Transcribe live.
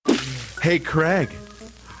Hey, Craig,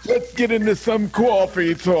 let's get into some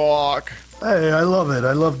coffee talk. Hey, I love it.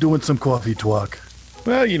 I love doing some coffee talk.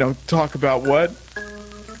 Well, talk about what?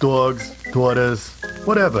 Dogs, daughters,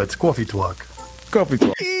 whatever. It's coffee talk. Coffee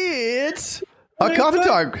talk. It's a coffee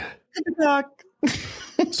talk.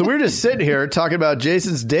 So we're just sitting here talking about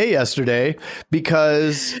Jason's day yesterday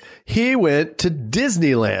because he went to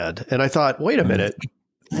Disneyland. And I thought, wait a minute.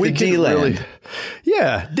 We can really...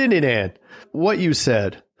 Yeah, Disneyland. What you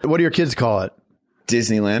said. What do your kids call it?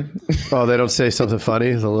 Disneyland. Oh, they don't say something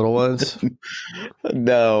funny, the little ones?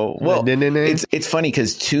 No. Well, it's funny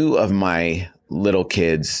because two of my little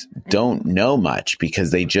kids don't know much because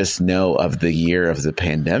they just know of the year of the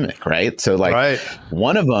pandemic, right? So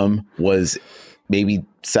one of them was maybe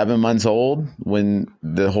 7 months old when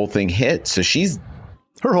the whole thing hit. So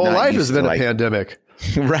her whole life has been a pandemic.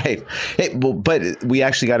 Right. But we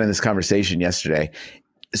actually got in this conversation yesterday.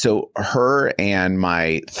 So her and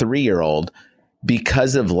my 3-year-old,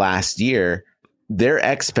 because of last year, their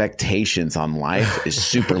expectations on life is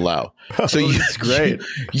super low. So it's great.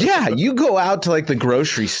 You go out to like the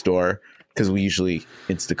grocery store because we usually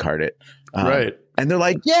Instacart it. Right. And they're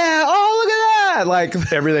like, yeah, oh, look at that.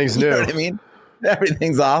 Like everything's new. You know what I mean?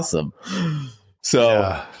 Everything's awesome.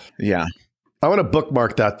 So, yeah. I want to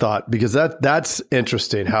bookmark that thought because that's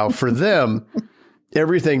interesting how for them,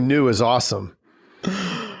 everything new is awesome.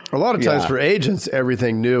 A lot of times for agents,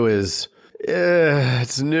 everything new is,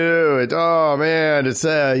 it's new. It's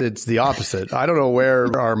the opposite. I don't know where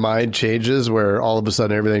our mind changes, where all of a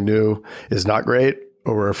sudden everything new is not great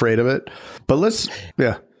or we're afraid of it. But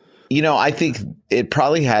I think it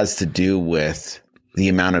probably has to do with the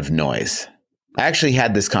amount of noise. I actually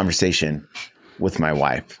had this conversation with my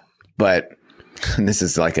wife, but this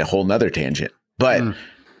is like a whole nother tangent. But,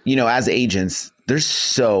 as agents, there's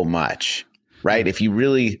so much, right? If you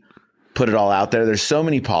really put it all out there, there's so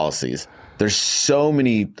many policies. There's so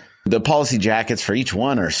many, the policy jackets for each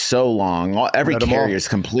one are so long. Every carrier is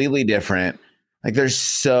completely different. Like there's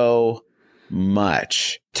so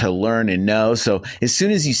much to learn and know. So as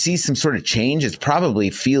soon as you see some sort of change, it probably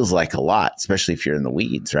feels like a lot, especially if you're in the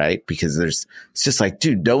weeds, right? Because it's just like,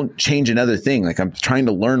 dude, don't change another thing. Like I'm trying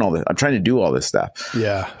to learn all this. I'm trying to do all this stuff.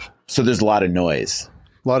 Yeah. So there's a lot of noise.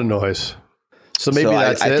 So maybe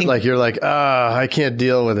that's it. Like you're like, I can't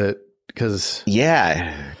deal with it because.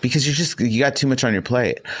 Yeah. Because you got too much on your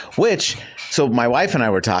plate, so my wife and I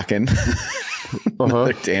were talking,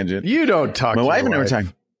 another tangent. You don't talk My wife and I were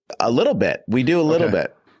talking. A little bit. We do a little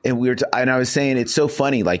bit. And and I was saying, it's so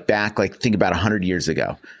funny, like back, think about 100 years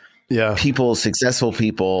ago. Yeah. Successful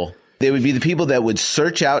people, they would be the people that would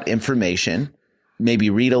search out information, maybe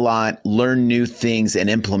read a lot, learn new things and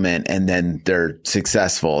implement. And then they're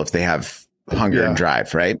successful if they have hunger and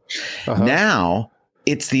drive. Right. Now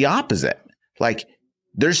it's the opposite. Like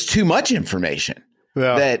there's too much information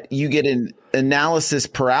that you get an analysis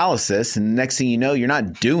paralysis. And next thing you know, you're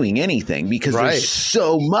not doing anything because there's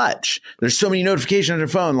so much. There's so many notifications on your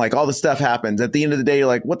phone. Like all this stuff happens. At the end of the day, you're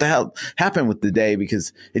like, what the hell happened with the day?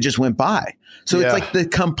 Because it just went by. So it's like the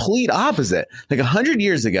complete opposite. Like 100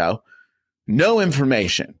 years ago, no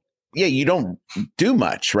information. Yeah, you don't do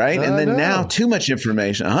much, right? And then now too much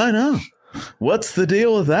information. I know. What's the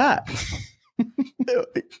deal with that?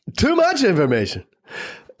 Too much information.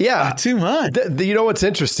 Yeah. Too much. You know what's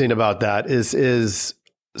interesting about that is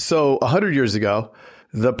so 100 years ago,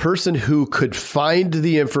 the person who could find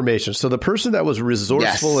the information. So the person that was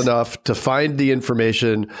resourceful enough to find the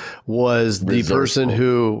information was the person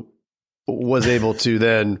who was able to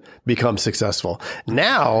then become successful.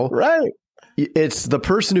 Now, it's the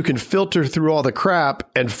person who can filter through all the crap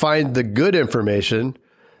and find the good information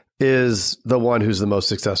is the one who's the most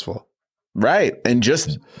successful. Right. And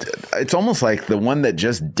it's almost like the one that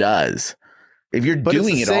just does. If you're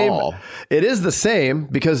doing it all. It is the same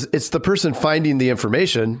because it's the person finding the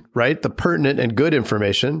information, right? The pertinent and good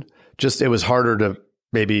information. Just it was harder to,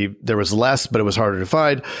 maybe there was less, but it was harder to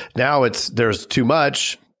find. Now there's too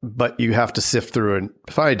much, but you have to sift through and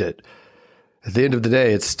find it. At the end of the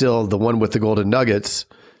day, it's still the one with the golden nuggets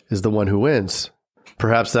is the one who wins.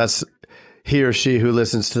 Perhaps that's he or she who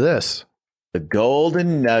listens to this. The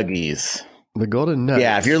golden nuggies. The golden nuggets.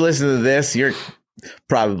 Yeah, if you're listening to this, you're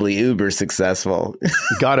probably uber successful.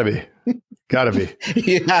 Gotta be.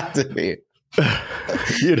 You have to be.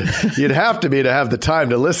 You'd have to have the time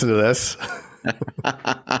to listen to this.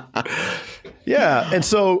 Yeah. And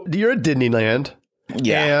so you're at Disneyland.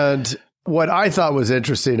 Yeah. And what I thought was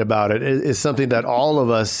interesting about it is something that all of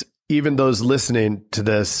us, even those listening to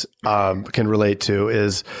this, can relate to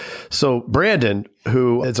is, so Brandon,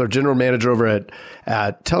 who is our general manager over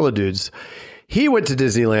at Teledudes, he went to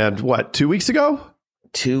Disneyland, 2 weeks ago?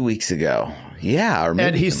 2 weeks ago. Yeah. Or maybe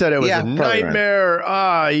and he said it was a probably nightmare.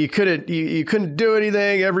 right. You couldn't do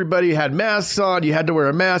anything. Everybody had masks on. You had to wear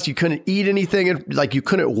a mask. You couldn't eat anything. Like you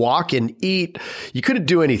couldn't walk and eat. You couldn't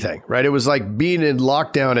do anything, right? It was like being in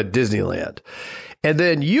lockdown at Disneyland. And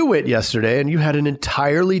then you went yesterday and you had an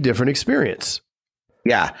entirely different experience.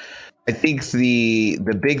 Yeah. I think the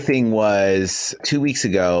big thing was 2 weeks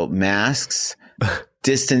ago, masks,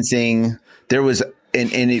 distancing. There was,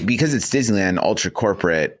 because it's Disneyland, ultra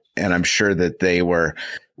corporate, and I'm sure that they were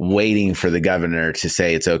waiting for the governor to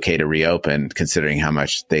say it's okay to reopen, considering how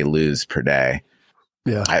much they lose per day.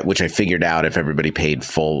 Yeah, which I figured out if everybody paid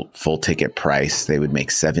full ticket price, they would make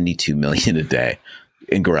 $72 million a day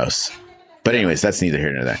in gross. But anyways, that's neither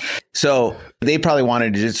here nor there. So they probably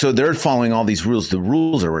wanted to so they're following all these rules. The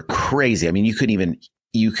rules were crazy. I mean, you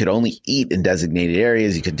could only eat in designated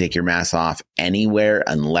areas. You could take your mask off anywhere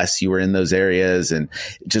unless you were in those areas, and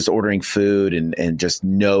just ordering food and just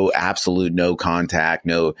absolute no contact,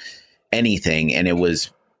 no anything. And it was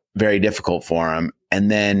very difficult for them. And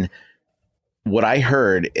then what I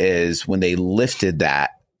heard is when they lifted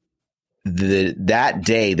that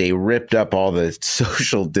day, they ripped up all the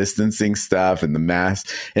social distancing stuff and the mask.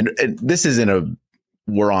 And this isn't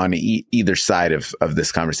we're on either side of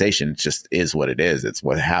this conversation. It just is what it is. It's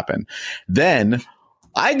what happened. Then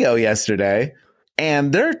I go yesterday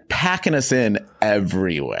and they're packing us in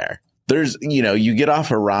everywhere. There's, you get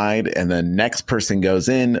off a ride and the next person goes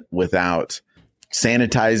in without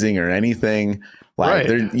sanitizing or anything. Like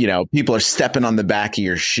they're, people are stepping on the back of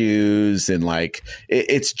your shoes, and like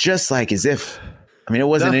it's just like as if, it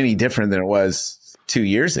wasn't any different than it was 2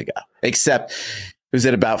 years ago, except it was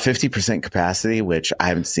at about 50% capacity, which I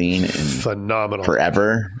haven't seen in phenomenal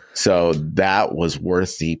forever. So that was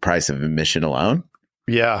worth the price of admission alone.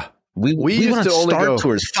 Yeah, we used went on to only Star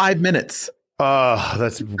Tours 5 minutes.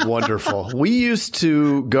 That's wonderful. We used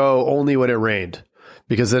to go only when it rained,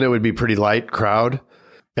 because then it would be pretty light crowd.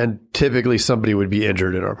 And typically somebody would be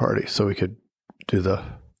injured in our party, so we could do the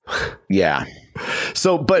yeah.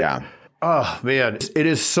 So, but yeah. Oh man, it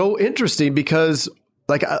is so interesting because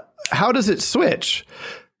like, how does it switch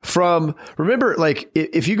from? Remember, like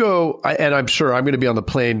if you go, and I'm sure I'm going to be on the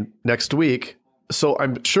plane next week, so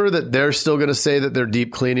I'm sure that they're still going to say that they're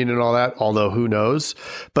deep cleaning and all that. Although who knows?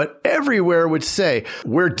 But everywhere would say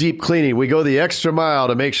we're deep cleaning. We go the extra mile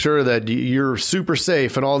to make sure that you're super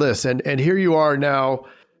safe and all this. And here you are now.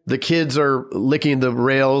 The kids are licking the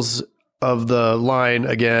rails of the line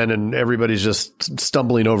again, and everybody's just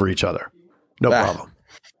stumbling over each other. No problem.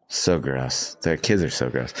 So gross. The kids are so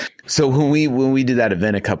gross. So when we did that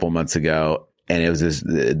event a couple months ago, and it was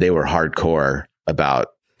they were hardcore about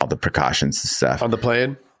all the precautions and stuff on the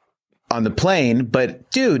plane. But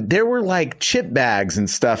dude, there were like chip bags and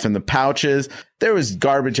stuff in the pouches. There was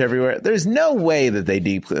garbage everywhere. There's no way that they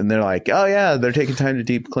deep clean. And they're like, oh yeah, they're taking time to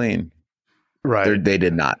deep clean. Right. They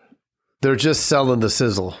did not. They're just selling the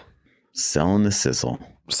sizzle. Selling the sizzle.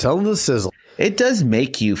 It does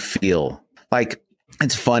make you feel like,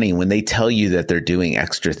 it's funny when they tell you that they're doing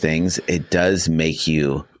extra things, it does make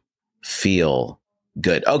you feel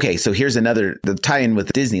good. Okay, so here's the tie-in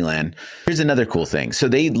with Disneyland. Here's another cool thing. So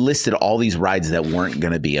they listed all these rides that weren't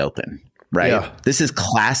going to be open, right? Yeah. This is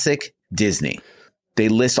classic Disney. They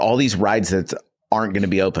list all these rides that aren't going to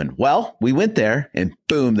be open. Well, we went there and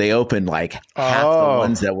boom, they opened like half the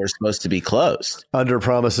ones that were supposed to be closed. Under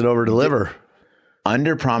promise and over deliver.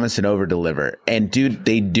 And dude,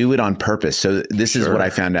 they do it on purpose. So this is what I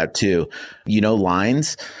found out too.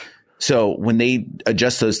 Lines. So when they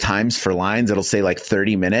adjust those times for lines, it'll say like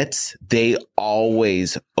 30 minutes. They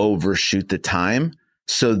always overshoot the time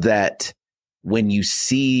so that when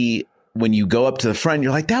you go up to the front,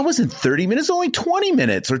 you're like, that wasn't 30 minutes, only 20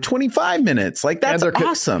 minutes or 25 minutes. Like, that's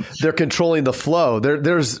awesome. They're controlling the flow.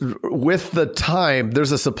 There's with the time,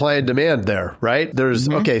 there's a supply and demand there, right? There's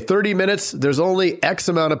 30 minutes. There's only X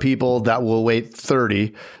amount of people that will wait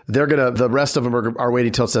 30. The rest of them are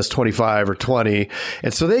waiting till it says 25 or 20.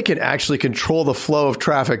 And so they can actually control the flow of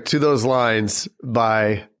traffic to those lines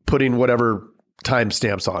by putting whatever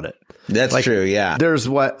timestamps on it. That's true. Yeah. There's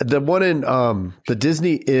the one in the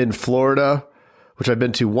Disney in Florida, which I've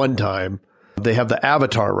been to one time. They have the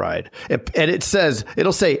Avatar ride, and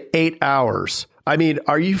it'll say 8 hours. I mean,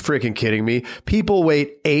 are you freaking kidding me? People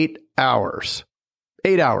wait 8 hours.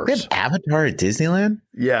 8 hours. They have Avatar at Disneyland?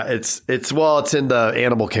 Yeah, it's in the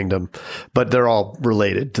Animal Kingdom, but they're all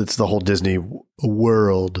related. It's the whole Disney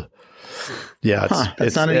world. Yeah,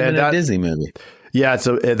 it's not even a Disney movie. Yeah,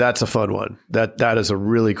 that's a fun one. That is a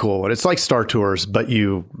really cool one. It's like Star Tours, but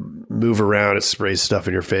you move around, it sprays stuff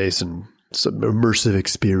in your face, and it's an immersive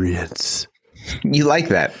experience. You like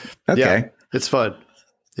that? Okay, yeah, it's fun.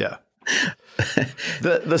 Yeah.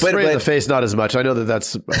 The spray in the face, not as much. I know that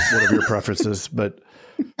that's one of your preferences, but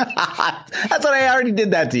that's what I already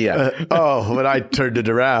did that to you. But I turned it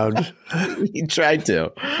around. You tried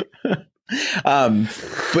to.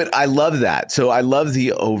 But I love that. So I love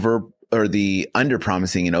the under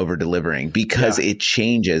promising and over delivering because it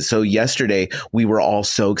changes. So yesterday we were all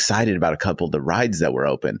so excited about a couple of the rides that were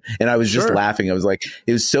open, and I was just laughing. I was like,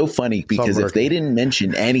 it was so funny because if they didn't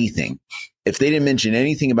mention anything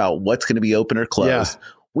about what's going to be open or closed,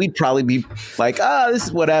 we'd probably be like, this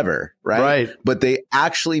is whatever. Right. But they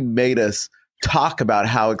actually made us talk about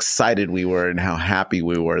how excited we were and how happy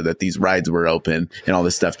we were that these rides were open and all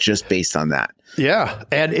this stuff just based on that. Yeah.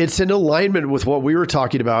 And it's in alignment with what we were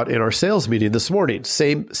talking about in our sales meeting this morning.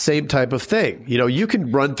 Same type of thing. You know, you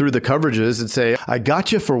can run through the coverages and say, I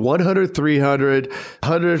got you for 100, 300,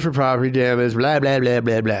 100 for property damage, blah, blah, blah,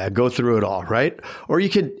 blah, blah. Go through it all, right? Or you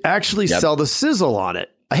can actually sell the sizzle on it.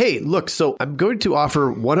 Hey, look, so I'm going to offer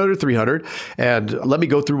 100, 300, and let me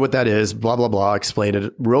go through what that is, blah, blah, blah, explain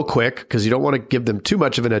it real quick, because you don't want to give them too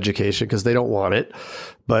much of an education because they don't want it.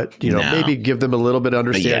 But, maybe give them a little bit of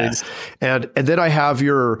understanding. Yes. And then I have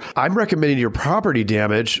I'm recommending your property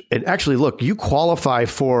damage. And actually, look, you qualify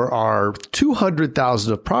for our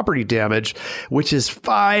 200,000 of property damage, which is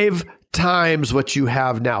 5 times what you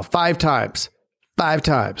have now. 5 times.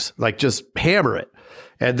 Like, just hammer it.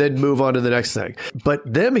 And then move on to the next thing. But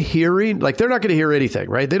them hearing, like, they're not going to hear anything,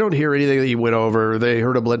 right? They don't hear anything that you went over. They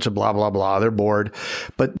heard a bunch of blah, blah, blah. They're bored.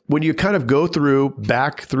 But when you kind of go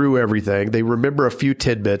back through everything, they remember a few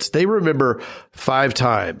tidbits. They remember 5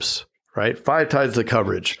 times, right? 5 times the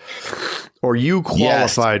coverage. Or you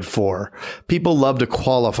qualified for. People love to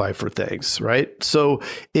qualify for things, right? So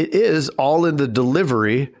it is all in the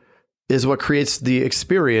delivery is what creates the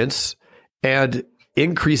experience and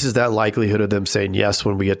increases that likelihood of them saying yes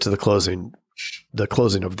when we get to the closing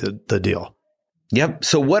of the deal. Yep.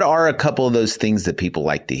 So what are a couple of those things that people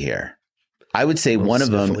like to hear? I would say one of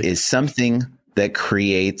them is something that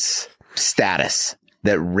creates status,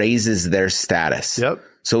 that raises their status. Yep.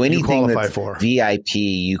 So anything that's VIP,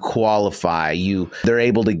 you qualify, they're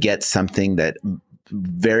able to get something that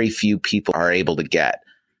very few people are able to get.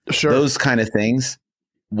 Sure. Those kind of things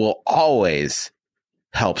will always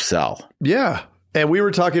help sell. Yeah. And we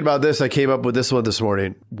were talking about this. I came up with this one this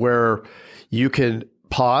morning where you can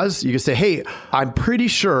pause. You can say, hey, I'm pretty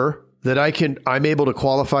sure that I'm able to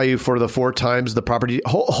qualify you for the 4 times the property.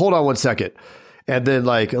 Hold on one second. And then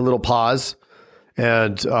like a little pause.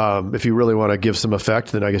 And if you really want to give some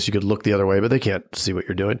effect, then I guess you could look the other way, but they can't see what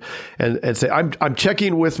you're doing. And say, I'm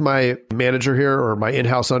checking with my manager here or my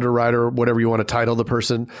in-house underwriter, whatever you want to title the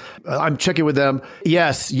person. I'm checking with them.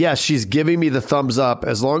 Yes, she's giving me the thumbs up.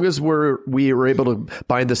 As long as we were able to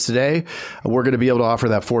bind this today, we're going to be able to offer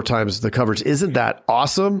that 4 times the coverage. Isn't that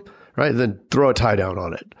awesome? Right? And then throw a tie down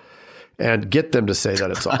on it. And get them to say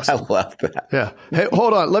that it's awesome. I love that. Yeah. Hey,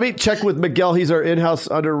 hold on. Let me check with Miguel. He's our in-house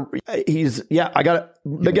I got it.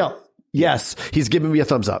 Miguel. Yes. He's giving me a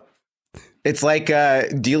thumbs up. It's like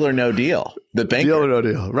deal or no deal. The banker. Deal or no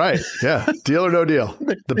deal. Right. Yeah. Deal or no deal.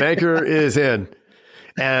 The banker is in.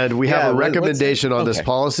 And we have a recommendation on this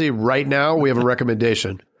policy. Right now, we have a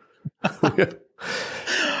recommendation.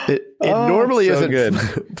 It normally so isn't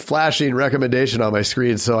good. Flashing recommendation on my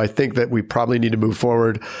screen, so I think that we probably need to move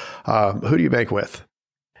forward. Who do you bank with?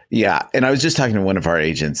 Yeah, and I was just talking to one of our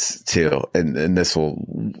agents too, and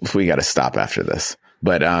we got to stop after this.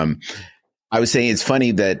 But I was saying it's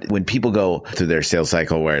funny that when people go through their sales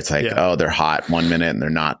cycle where it's like, they're hot 1 minute and they're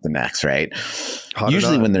not the next, right?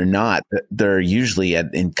 Usually when they're not, they're usually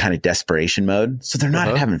in kind of desperation mode. So they're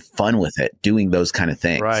not having fun with it, doing those kind of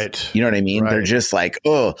things. Right. You know what I mean? Right. They're just like,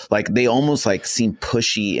 like they almost like seem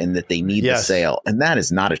pushy and that they need the sale. And that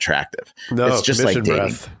is not attractive. No, it's just like dating.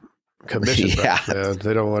 Breath. Commission breath. Yeah,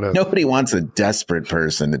 they don't want to. Nobody wants a desperate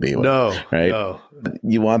person to be with. No. Right. No.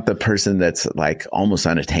 You want the person that's like almost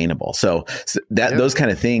unattainable. So those kind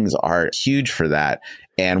of things are huge for that.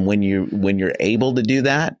 And when you're able to do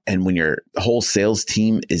that, and when your whole sales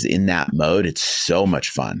team is in that mode, it's so much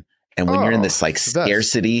fun. And when you're in this like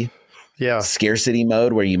scarcity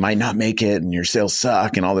mode where you might not make it and your sales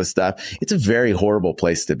suck and all this stuff, it's a very horrible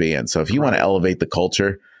place to be in. So if you want to elevate the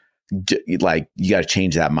culture, like you got to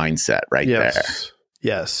change that mindset there.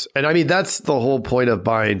 Yes. And I mean, that's the whole point of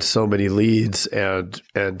buying so many leads and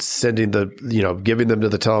sending giving them to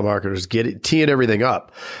the telemarketers, teeing everything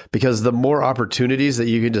up, because the more opportunities that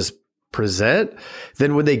you can just present,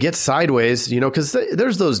 then when they get sideways, because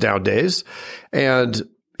there's those down days. And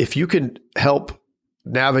if you can help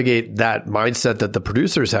navigate that mindset that the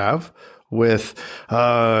producers have with,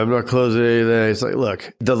 I'm not closing anything. It's like,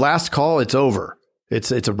 look, the last call, it's over.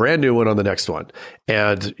 It's a brand new one on the next one.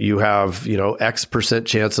 And you have, X%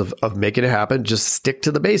 chance of making it happen. Just stick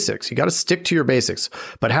to the basics. You got to stick to your basics,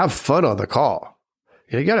 but have fun on the call.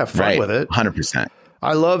 You got to have fun with it. 100%.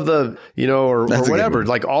 I love or whatever,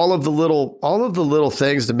 like all of the little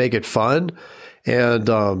things to make it fun. And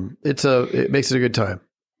it makes it a good time.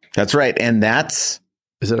 That's right. And is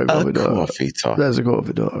it a coffee dog? Coffee talk. That's a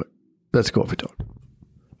coffee dog. That's a coffee dog.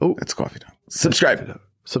 Oh, that's coffee dog. Subscribe.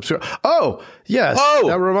 Oh, yes. Oh,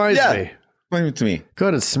 that reminds me. Explain it to me. Go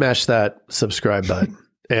ahead and smash that subscribe button.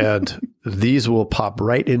 And these will pop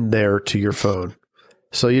right in there to your phone.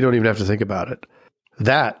 So you don't even have to think about it.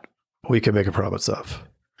 That we can make a promise of.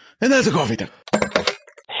 And that's a coffee dog.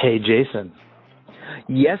 Hey, Jason.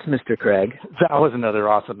 Yes, Mr. Craig. That was another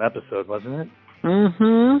awesome episode, wasn't it?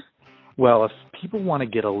 Mm-hmm. Well, if people want to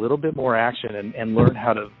get a little bit more action and learn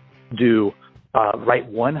how to write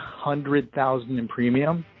 100,000 in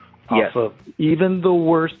premium off of even the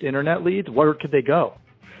worst internet leads, where could they go?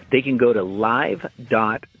 They can go to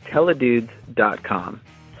live.teledudes.com.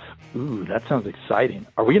 Ooh, that sounds exciting.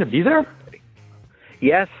 Are we going to be there?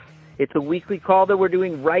 Yes. It's a weekly call that we're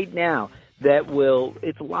doing right now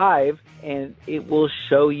it's live, and it will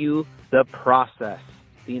show you the process.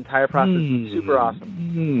 The entire process is super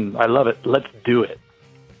awesome. I love it. Let's do it.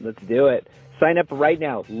 Let's do it. Sign up right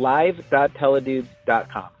now,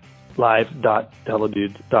 live.teledudes.com.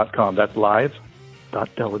 Live.teledudes.com. That's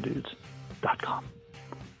live.teledudes.com.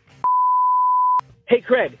 Hey,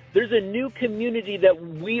 Craig, there's a new community that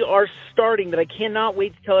we are starting that I cannot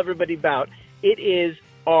wait to tell everybody about. It is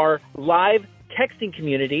our live texting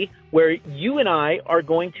community where you and I are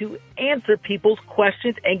going to answer people's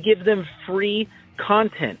questions and give them free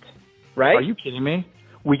content, right? Are you kidding me?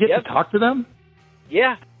 We get to talk to them?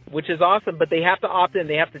 Yeah, which is awesome, but they have to opt in.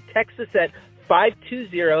 They have to text us at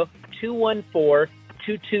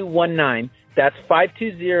 520-214-2219. That's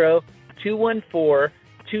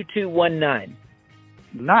 520-214-2219.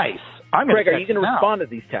 Nice. Craig, are you going to respond to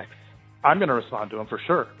these texts? I'm going to respond to them for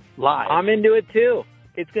sure. Live. I'm into it too.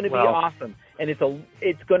 It's going to be awesome. And it's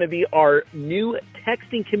going to be our new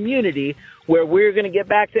texting community where we're going to get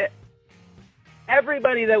back to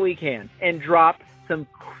everybody that we can and drop some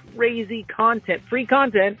crazy content, free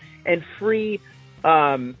content, and free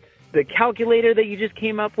the calculator that you just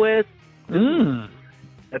came up with.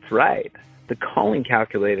 That's right. The calling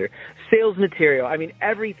calculator, sales material. I mean,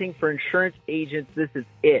 everything for insurance agents. This is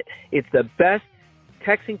it. It's the best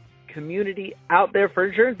texting community out there for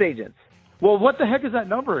insurance agents. Well, what the heck is that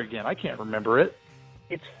number again? I can't remember it.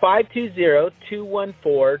 It's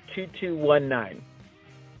 520-214-2219.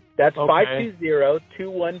 That's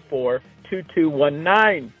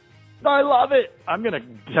 520-214-2219. I love it. I'm going to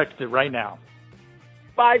text it right now.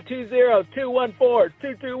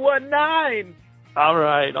 520-214-2219. All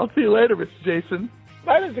right. I'll see you later, Mr. Jason.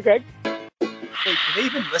 Bye, Mr. Craig. Wait, do they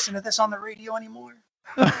even listen to this on the radio anymore?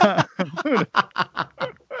 I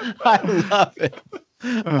love it.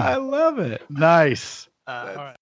 I love it. Nice. All right.